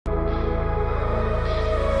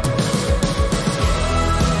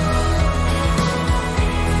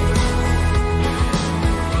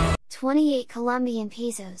28 Colombian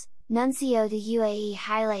pesos, Nuncio to UAE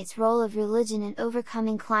highlights role of religion in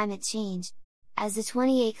overcoming climate change. As the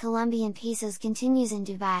 28 Colombian pesos continues in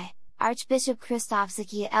Dubai, Archbishop Christophe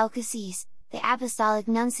Zakia El-Cassis, the Apostolic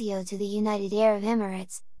Nuncio to the United Arab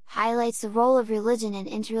Emirates, highlights the role of religion and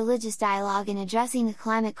interreligious dialogue in addressing the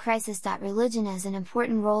climate crisis. Religion has an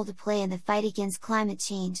important role to play in the fight against climate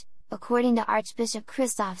change, according to Archbishop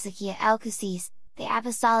Christophe Zakia El-Cassis, the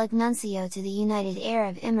Apostolic Nuncio to the United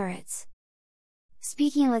Arab Emirates.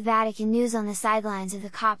 Speaking with Vatican News on the sidelines of the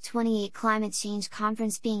COP28 climate change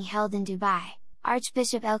conference being held in Dubai,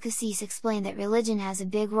 Archbishop El-Cassis explained that religion has a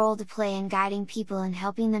big role to play in guiding people and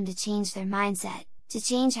helping them to change their mindset, to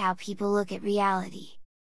change how people look at reality.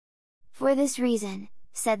 For this reason,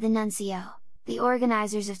 said the Nuncio, the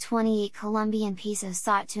organizers of 28 Colombian pesos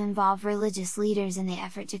sought to involve religious leaders in the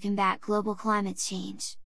effort to combat global climate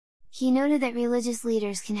change. He noted that religious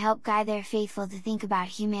leaders can help guide their faithful to think about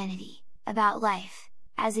humanity, about life,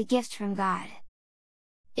 as a gift from God.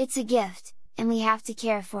 It's a gift, and we have to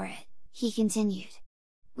care for it, he continued.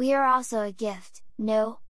 We are also a gift,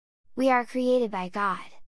 no? We are created by God.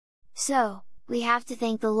 So, we have to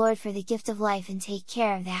thank the Lord for the gift of life and take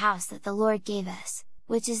care of the house that the Lord gave us,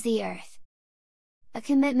 which is the earth. A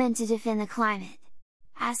commitment to defend the climate.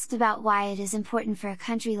 Asked about why it is important for a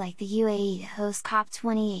country like the UAE to host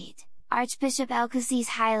COP28, Archbishop El-Cassis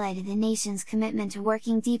highlighted the nation's commitment to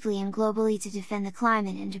working deeply and globally to defend the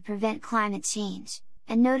climate and to prevent climate change,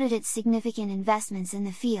 and noted its significant investments in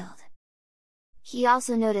the field. He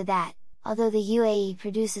also noted that, although the UAE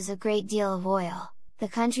produces a great deal of oil, the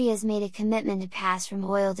country has made a commitment to pass from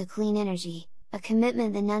oil to clean energy, a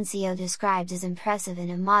commitment the Nuncio described as impressive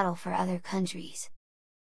and a model for other countries.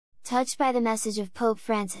 Touched by the message of Pope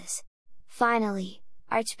Francis. Finally,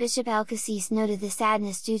 Archbishop El-Cassis noted the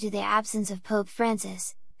sadness due to the absence of Pope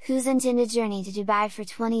Francis, whose intended journey to Dubai for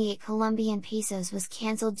 28 Colombian pesos was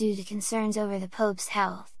cancelled due to concerns over the Pope's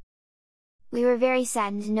health. We were very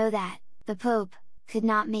saddened to know that, the Pope, could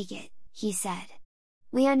not make it, he said.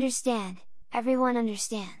 We understand, everyone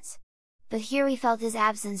understands. But here we felt his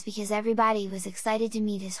absence because everybody was excited to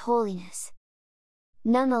meet His Holiness.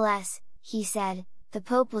 Nonetheless, he said, the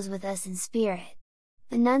Pope was with us in spirit.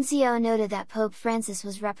 The Nuncio noted that Pope Francis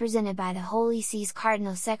was represented by the Holy See's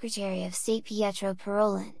Cardinal Secretary of State Pietro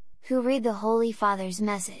Parolin, who read the Holy Father's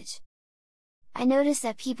message. I noticed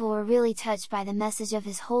that people were really touched by the message of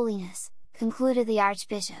His Holiness, concluded the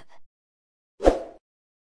Archbishop.